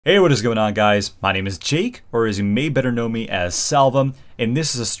Hey, what is going on, guys? My name is Jake, or as you may better know me as Salva, and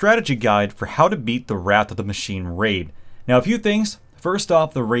this is a strategy guide for how to beat the Wrath of the Machine raid. Now, a few things. First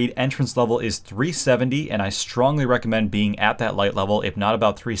off, the raid entrance level is 370, and I strongly recommend being at that light level, if not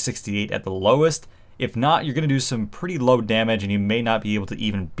about 368 at the lowest. If not, you're going to do some pretty low damage, and you may not be able to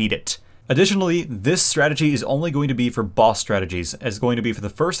even beat it. Additionally, this strategy is only going to be for boss strategies. It's going to be for the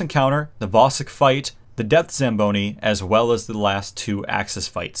first encounter, the Vosic fight, the Death Zamboni, as well as the last two Axis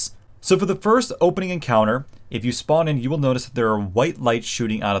fights. So for the first opening encounter, if you spawn in, you will notice that there are white lights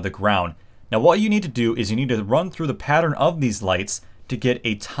shooting out of the ground. Now what you need to do is you need to run through the pattern of these lights to get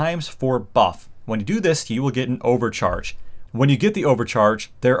a ×4 buff. When you do this, you will get an overcharge. When you get the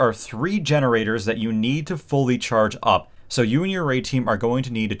overcharge, there are 3 generators that you need to fully charge up. So you and your raid team are going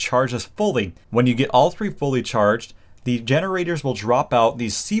to need to charge this fully. When you get all 3 fully charged, the generators will drop out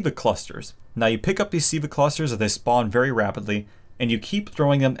these Siva clusters. Now you pick up these Siva clusters as they spawn very rapidly, and you keep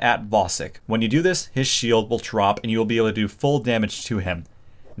throwing them at Vosic. When you do this, his shield will drop and you will be able to do full damage to him.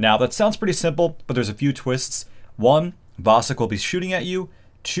 Now that sounds pretty simple, but there's a few twists. 1, Vosic will be shooting at you.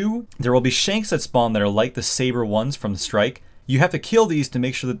 2, there will be shanks that spawn that are like the saber ones from the strike. You have to kill these to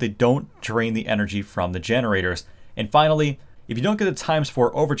make sure that they don't drain the energy from the generators. And finally, if you don't get a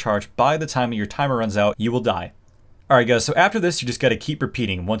 ×4 overcharge by the time your timer runs out, you will die. Alright guys, so after this you just got to keep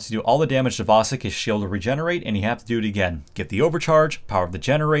repeating. Once you do all the damage to Vosic, his shield will regenerate and you have to do it again. Get the overcharge, power the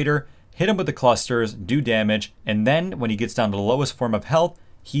generator, hit him with the clusters, do damage, and then when he gets down to the lowest form of health,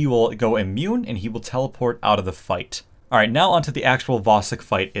 he will go immune and he will teleport out of the fight. Alright, now onto the actual Vosic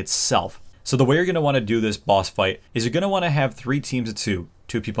fight itself. So the way you're going to want to do this boss fight is you're going to want to have 3 teams of 2.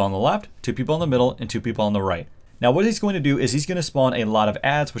 2 people on the left, 2 people in the middle, and 2 people on the right. Now what he's going to do is he's going to spawn a lot of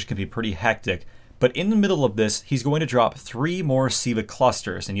ads, which can be pretty hectic. But in the middle of this, he's going to drop 3 more Siva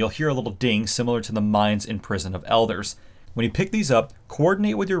clusters, and you'll hear a little ding similar to the mines in Prison of Elders. When you pick these up,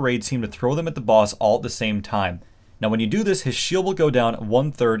 coordinate with your raid team to throw them at the boss all at the same time. Now when you do this, his shield will go down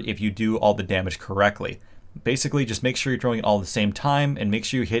 1/3 if you do all the damage correctly. Basically, just make sure you're throwing it all at the same time, and make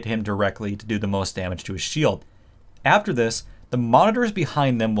sure you hit him directly to do the most damage to his shield. After this, the monitors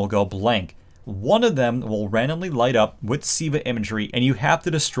behind them will go blank. One of them will randomly light up with Siva imagery and you have to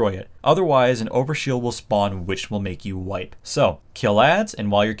destroy it. Otherwise, an overshield will spawn which will make you wipe. So, kill ads,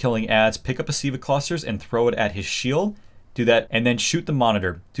 and while you're killing ads, pick up a Siva clusters and throw it at his shield. Do that and then shoot the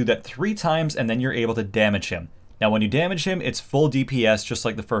monitor. Do that 3 times and then you're able to damage him. Now when you damage him, it's full DPS just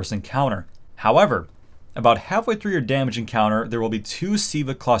like the first encounter. However, about halfway through your damage encounter, there will be 2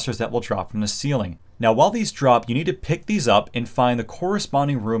 Siva clusters that will drop from the ceiling. Now while these drop, you need to pick these up and find the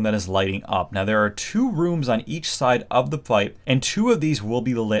corresponding room that is lighting up. Now there are 2 rooms on each side of the fight, and 2 of these will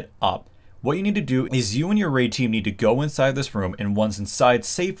be lit up. What you need to do is you and your raid team need to go inside this room, and once inside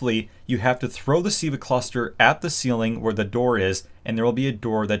safely, you have to throw the Siva cluster at the ceiling where the door is, and there will be a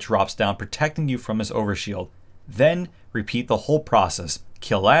door that drops down protecting you from his overshield. Then repeat the whole process.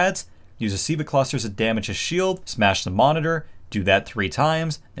 Kill ads, use the Siva clusters to damage his shield, smash the monitor, do that 3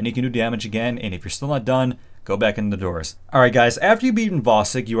 times, then you can do damage again, and if you're still not done, go back in the doors. Alright guys, after you've beaten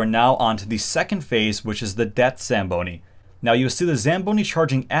Vosic, you are now on to the second phase, which is the Death Zamboni. Now you'll see the Zamboni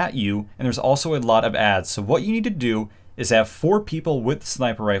charging at you, and there's also a lot of ads, so what you need to do is have 4 people with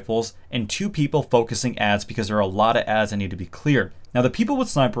sniper rifles, and 2 people focusing ads because there are a lot of ads that need to be cleared. Now the people with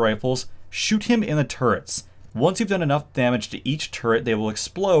sniper rifles, shoot him in the turrets. Once you've done enough damage to each turret, they will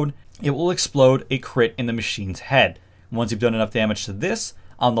explode. It will explode a crit in the machine's head. Once you've done enough damage to this,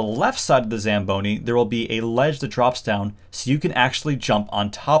 on the left side of the Zamboni, there will be a ledge that drops down so you can actually jump on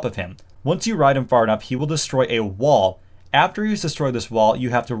top of him. Once you ride him far enough, he will destroy a wall. After he's destroyed this wall, you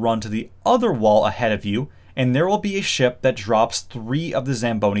have to run to the other wall ahead of you, and there will be a ship that drops 3 of the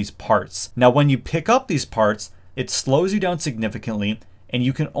Zamboni's parts. Now when you pick up these parts, it slows you down significantly, and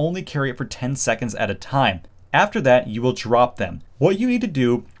you can only carry it for 10 seconds at a time. After that, you will drop them. What you need to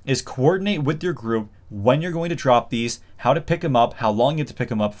do is coordinate with your group when you're going to drop these, how to pick them up, how long you have to pick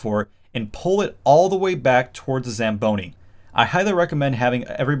them up for, and pull it all the way back towards the Zamboni. I highly recommend having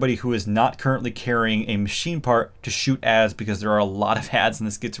everybody who is not currently carrying a machine part to shoot ads because there are a lot of ads and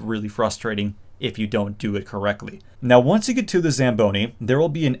this gets really frustrating if you don't do it correctly. Now once you get to the Zamboni, there will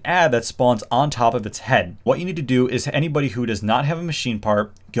be an ad that spawns on top of its head. What you need to do is anybody who does not have a machine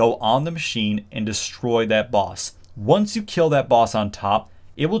part, go on the machine and destroy that boss. Once you kill that boss on top,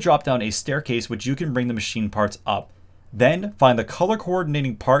 it will drop down a staircase which you can bring the machine parts up. Then find the color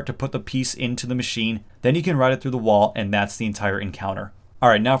coordinating part to put the piece into the machine. Then you can ride it through the wall, and that's the entire encounter.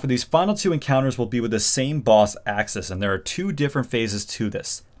 Alright, now for these final 2 encounters will be with the same boss Axis, and there are 2 different phases to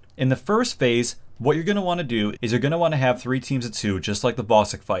this. In the first phase, what you're going to want to do is you're going to want to have 3 teams of 2, just like the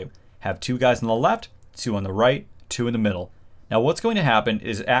Vosic fight. Have 2 guys on the left, 2 on the right, 2 in the middle. Now what's going to happen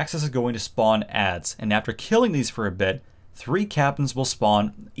is Axis is going to spawn ads, and after killing these for a bit, 3 captains will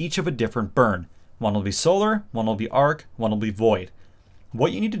spawn, each of a different burn. One will be solar, one will be arc, one will be void.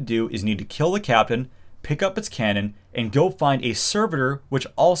 What you need to do is you need to kill the captain, pick up its cannon, and go find a servitor which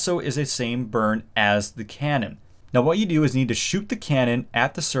also is the same burn as the cannon. Now what you do is you need to shoot the cannon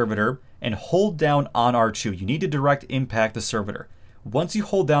at the servitor and hold down on R2. You need to direct impact the servitor. Once you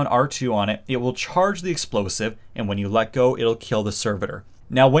hold down R2 on it, it will charge the explosive, and when you let go, it'll kill the servitor.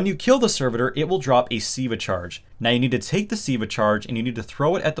 Now when you kill the servitor, it will drop a SIVA charge. Now you need to take the SIVA charge and you need to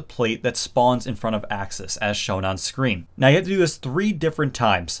throw it at the plate that spawns in front of Axis, as shown on screen. Now you have to do this 3 different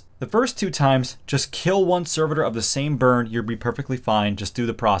times. The first 2 times, just kill one servitor of the same burn, you'll be perfectly fine, just do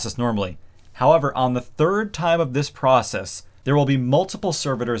the process normally. However, on the 3rd time of this process, there will be multiple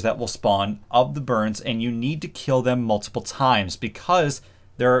servitors that will spawn of the burns, and you need to kill them multiple times because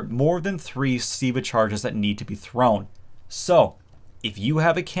there are more than 3 SIVA charges that need to be thrown. So, if you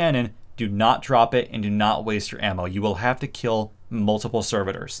have a cannon, do not drop it and do not waste your ammo. You will have to kill multiple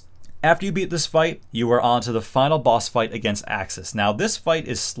servitors. After you beat this fight, you are on to the final boss fight against Axis. Now this fight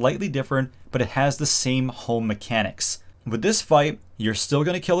is slightly different, but it has the same home mechanics. With this fight, you're still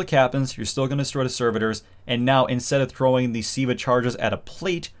going to kill the captains, you're still going to destroy the servitors, and now instead of throwing the SIVA charges at a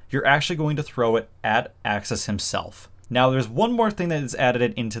plate, you're actually going to throw it at Axis himself. Now there's one more thing that is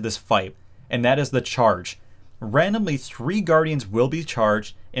added into this fight, and that is the charge. Randomly, 3 guardians will be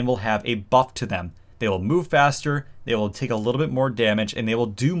charged and will have a buff to them. They will move faster, they will take a little bit more damage, and they will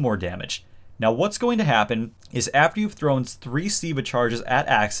do more damage. Now what's going to happen is after you've thrown 3 SIVA charges at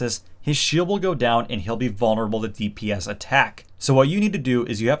Axis, his shield will go down and he'll be vulnerable to DPS attack. So what you need to do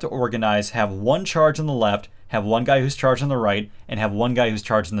is you have to organize, have 1 charge on the left, have 1 guy who's charged on the right, and have 1 guy who's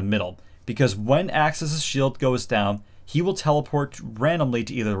charged in the middle. Because when Axis's shield goes down, he will teleport randomly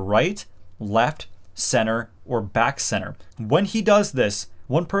to either right, left, center, or back center. When he does this,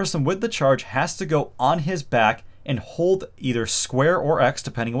 one person with the charge has to go on his back and hold either square or X,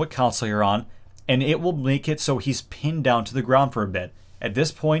 depending on what console you're on, and it will make it so he's pinned down to the ground for a bit. At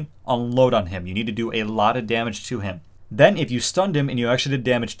this point, unload on him. You need to do a lot of damage to him. Then if you stunned him and you actually did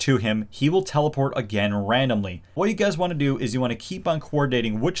damage to him, he will teleport again randomly. What you guys want to do is you want to keep on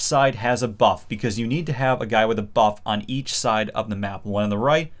coordinating which side has a buff, because you need to have a guy with a buff on each side of the map. 1 on the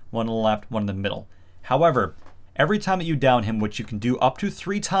right, 1 on the left, 1 in the middle. However, every time that you down him, which you can do up to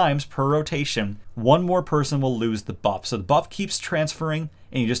 3 times per rotation, 1 more person will lose the buff. So the buff keeps transferring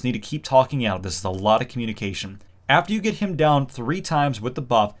and you just need to keep talking out. This is a lot of communication. After you get him down 3 times with the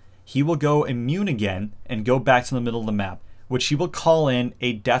buff, he will go immune again and go back to the middle of the map, which he will call in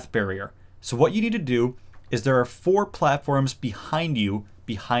a death barrier. So what you need to do is there are 4 platforms behind you,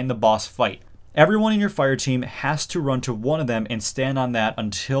 behind the boss fight. Everyone in your fire team has to run to one of them and stand on that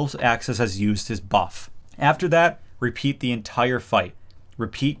until Axis has used his buff. After that, repeat the entire fight.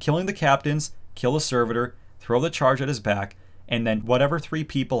 Repeat killing the captains, kill the servitor, throw the charge at his back, and then whatever 3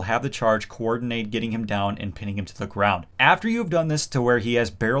 people have the charge, coordinate getting him down and pinning him to the ground. After you've done this to where he has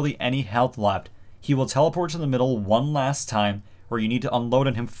barely any health left, he will teleport to the middle one last time, where you need to unload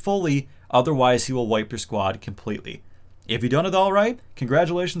on him fully, otherwise he will wipe your squad completely. If you've done it all right,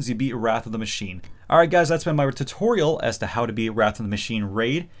 congratulations, you beat Wrath of the Machine. Alright guys, that's been my tutorial as to how to beat Wrath of the Machine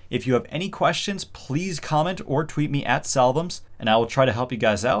raid. If you have any questions, please comment or tweet me at Salvums, and I will try to help you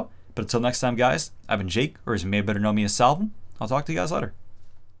guys out. But until next time guys, I've been Jake, or as you may better know me as Salvum. I'll talk to you guys later.